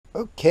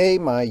Okay,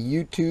 my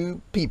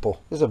YouTube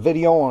people, this is a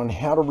video on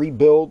how to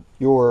rebuild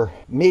your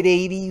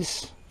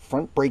mid-80s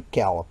front brake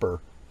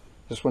caliper.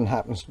 This one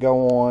happens to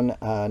go on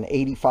an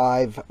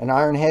 85, an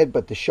iron head,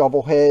 but the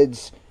shovel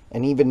heads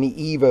and even the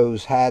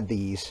Evos had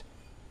these.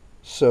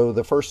 So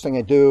the first thing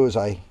I do is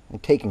I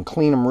take and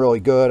clean them really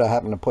good. I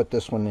happen to put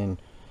this one in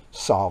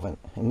solvent.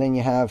 And then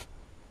you have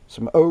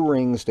some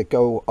O-rings that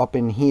go up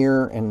in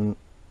here and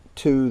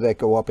two that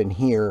go up in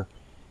here.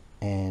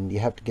 And you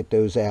have to get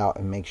those out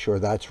and make sure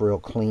that's real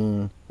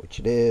clean,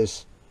 which it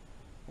is.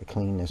 I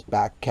clean this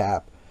back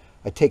cap.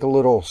 I take a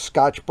little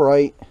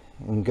Scotch-Brite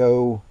and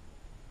go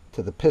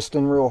to the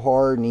piston real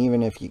hard, and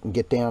even if you can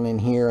get down in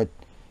here, I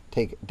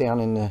take it down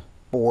in the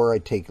bore, I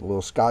take a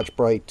little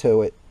Scotch-Brite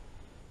to it.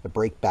 The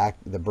brake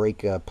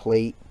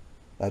plate,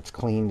 that's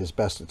cleaned as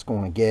best it's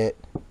going to get.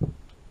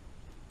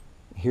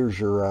 Here's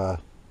your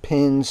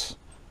pins.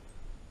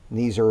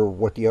 These are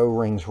what the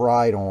O-rings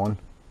ride on.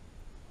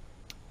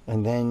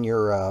 And then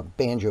your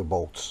banjo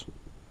bolts,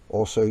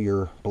 also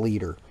your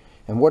bleeder.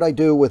 And what I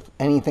do with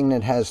anything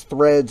that has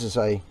threads is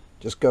I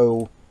just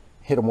go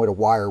hit them with a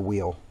wire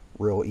wheel.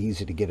 Real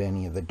easy to get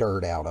any of the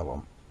dirt out of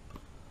them.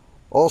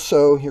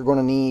 Also, you're going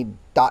to need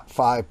DOT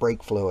 5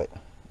 brake fluid.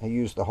 I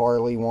use the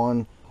Harley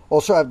one.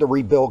 Also, I have the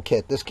rebuild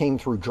kit. This came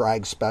through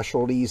Drag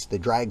Specialties. The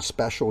Drag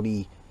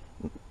Specialty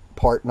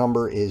part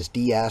number is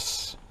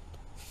DS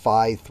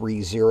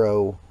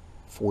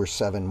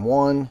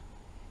 530471.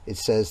 It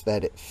says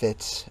that it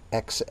fits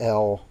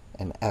XL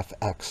and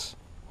FX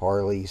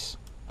Harleys,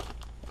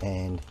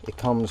 and it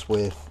comes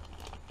with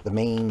the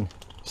main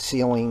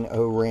sealing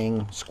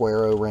O-ring,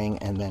 square O-ring,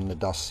 and then the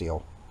dust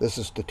seal. This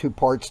is the two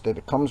parts that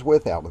it comes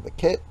with out of the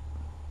kit.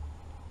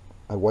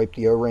 I wipe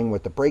the O-ring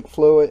with the brake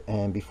fluid,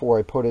 and before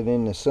I put it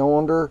in the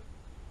cylinder,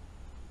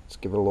 let's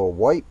give it a little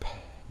wipe.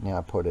 Now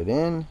I put it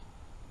in.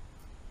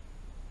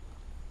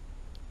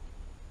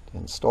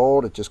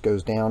 Installed. It just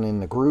goes down in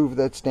the groove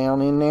that's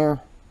down in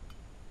there.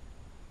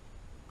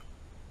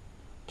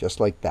 Just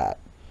like that.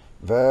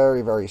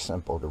 Very, very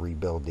simple to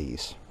rebuild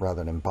these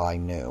rather than buy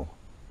new.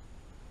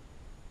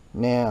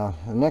 Now,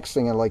 the next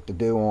thing I like to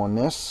do on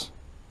this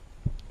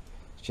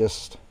is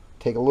just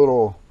take a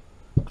little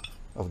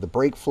of the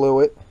brake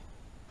fluid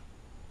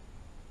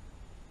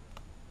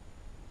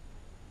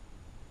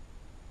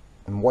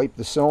and wipe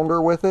the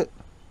cylinder with it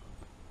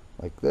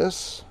like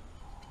this.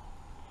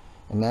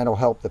 And that'll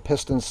help the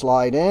piston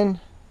slide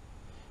in.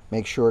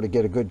 Make sure to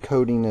get a good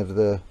coating of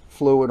the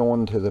fluid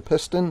onto the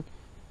piston.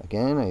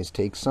 Again, I just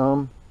take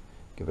some,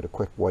 give it a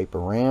quick wipe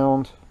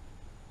around.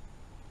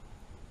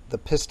 The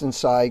piston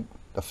side,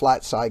 the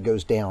flat side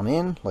goes down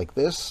in like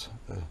this.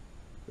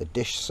 The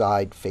dish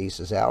side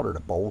faces out, or the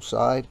bowl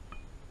side.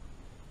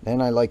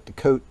 Then I like to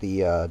coat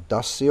the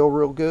dust seal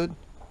real good.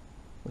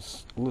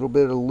 With a little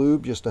bit of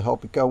lube just to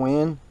help it go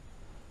in.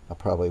 I'll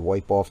probably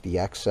wipe off the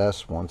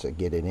excess once I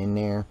get it in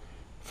there.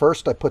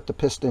 First I put the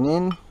piston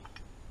in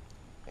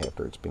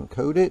after it's been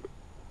coated.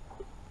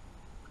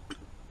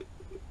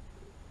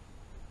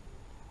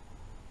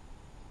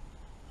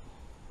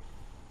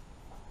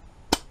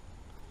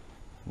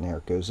 And there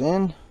it goes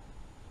in.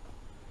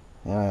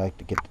 And I like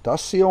to get the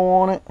dust seal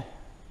on it.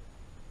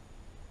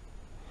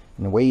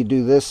 And the way you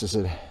do this is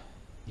it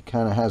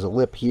kind of has a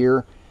lip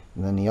here,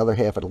 and then the other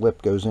half of the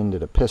lip goes into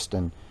the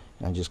piston.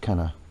 And I just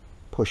kind of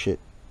push it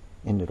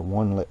into the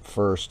one lip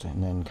first,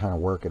 and then kind of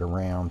work it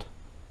around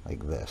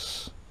like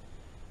this.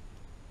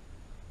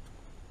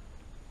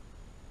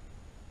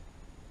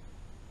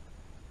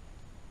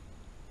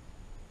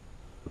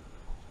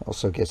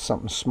 Also get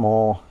something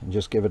small and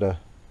just give it a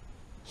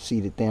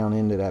seat it down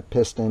into that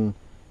piston,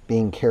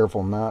 being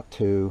careful not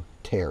to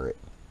tear it.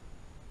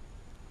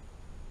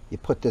 You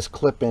put this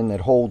clip in that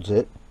holds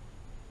it.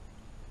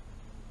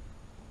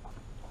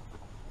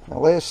 Now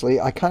lastly,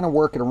 I kind of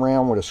work it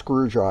around with a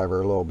screwdriver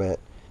a little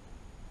bit.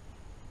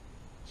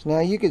 So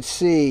now you can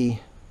see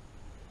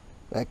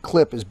that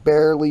clip is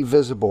barely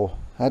visible.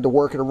 I had to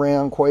work it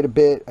around quite a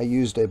bit. I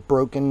used a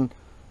broken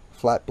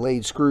flat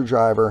blade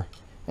screwdriver,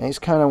 and it's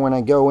kind of, when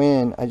I go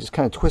in, I just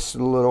kind of twist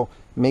it a little,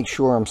 make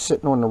sure I'm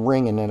sitting on the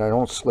ring and that I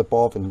don't slip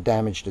off and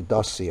damage the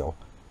dust seal.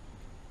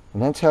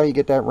 And that's how you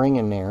get that ring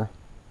in there.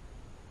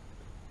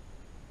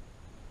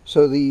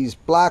 So these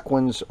black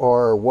ones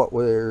are what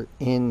were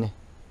in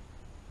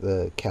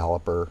the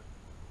caliper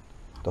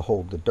to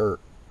hold the dirt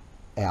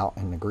out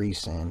and the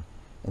grease in.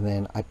 And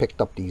then I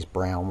picked up these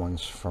brown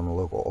ones from a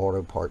local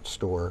auto parts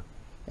store,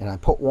 and I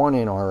put one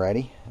in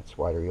already. That's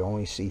why you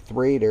only see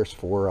three. There's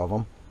four of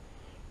them.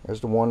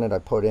 There's the one that I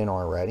put in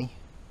already.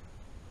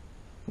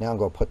 Now I'm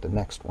going to put the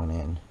next one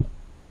in.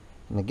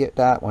 And to get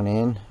that one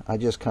in, I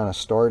just kind of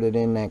start it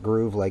in that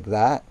groove like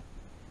that,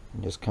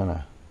 and just kind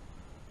of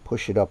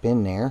push it up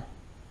in there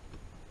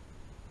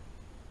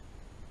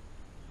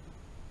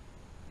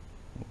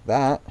like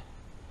that,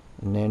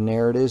 and then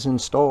there it is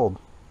installed.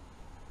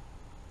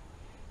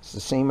 It's the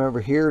same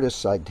over here. This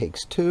side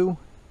takes two.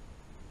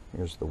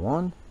 Here's the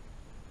one,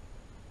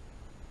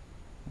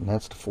 and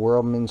that's the four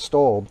of them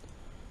installed.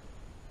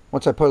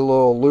 Once I put a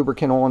little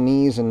lubricant on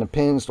these and the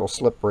pins, they'll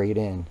slip right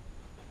in.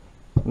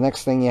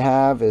 Next thing you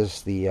have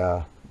is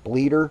the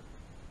bleeder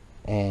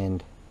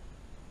and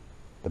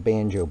the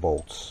banjo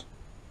bolts.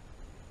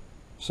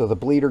 So the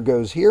bleeder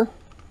goes here.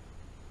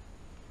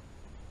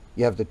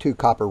 You have the 2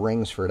 copper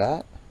rings for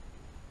that.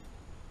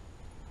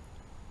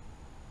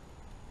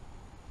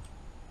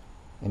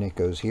 And it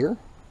goes here.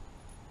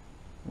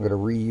 I'm going to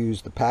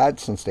reuse the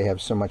pads since they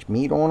have so much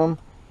meat on them.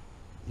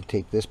 You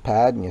take this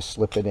pad and you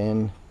slip it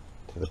in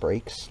to the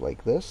brakes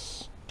like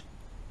this.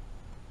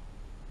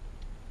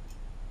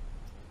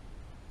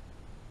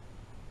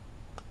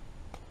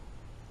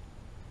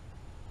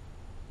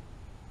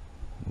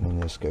 And then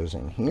this goes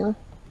in here.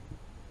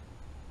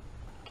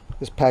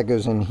 This pad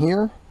goes in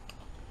here.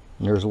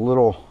 And there's a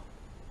little,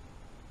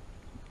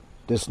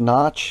 this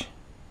notch,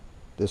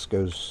 this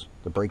goes,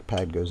 the brake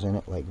pad goes in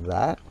it like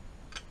that.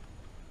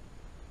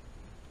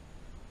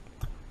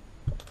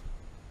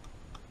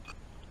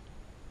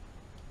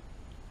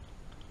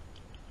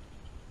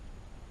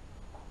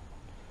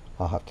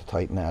 I'll have to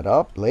tighten that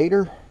up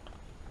later.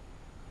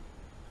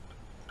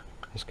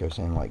 This goes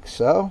in like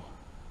so.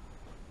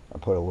 I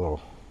put a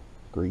little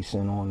grease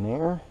in on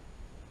there.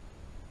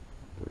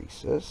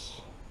 Grease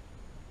this.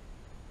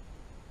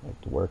 I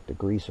have to work the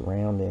grease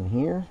around in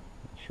here.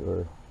 Make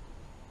sure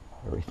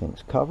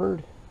everything's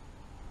covered.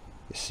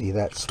 You see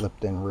that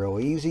slipped in real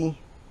easy.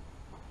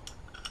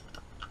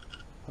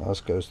 Now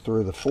this goes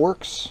through the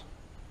forks.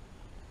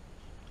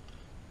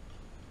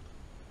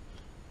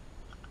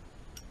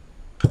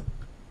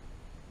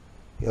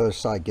 The other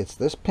side gets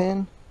this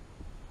pin.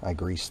 I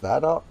grease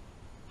that up.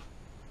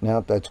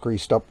 Now that that's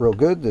greased up real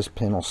good, this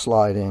pin will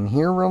slide in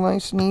here real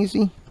nice and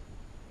easy.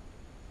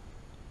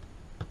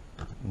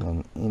 And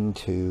then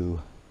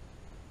into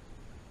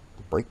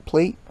the brake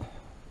plate.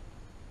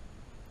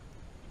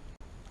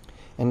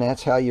 And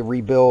that's how you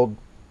rebuild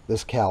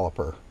this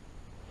caliper.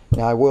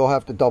 Now I will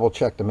have to double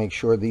check to make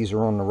sure these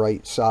are on the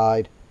right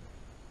side.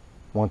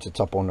 Once it's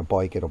up on the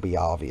bike, it'll be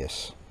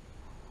obvious.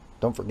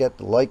 Don't forget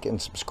to like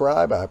and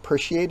subscribe. I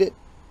appreciate it.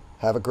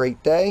 Have a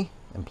great day,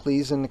 and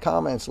please in the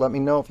comments let me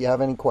know if you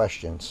have any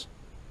questions.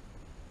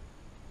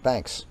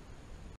 Thanks.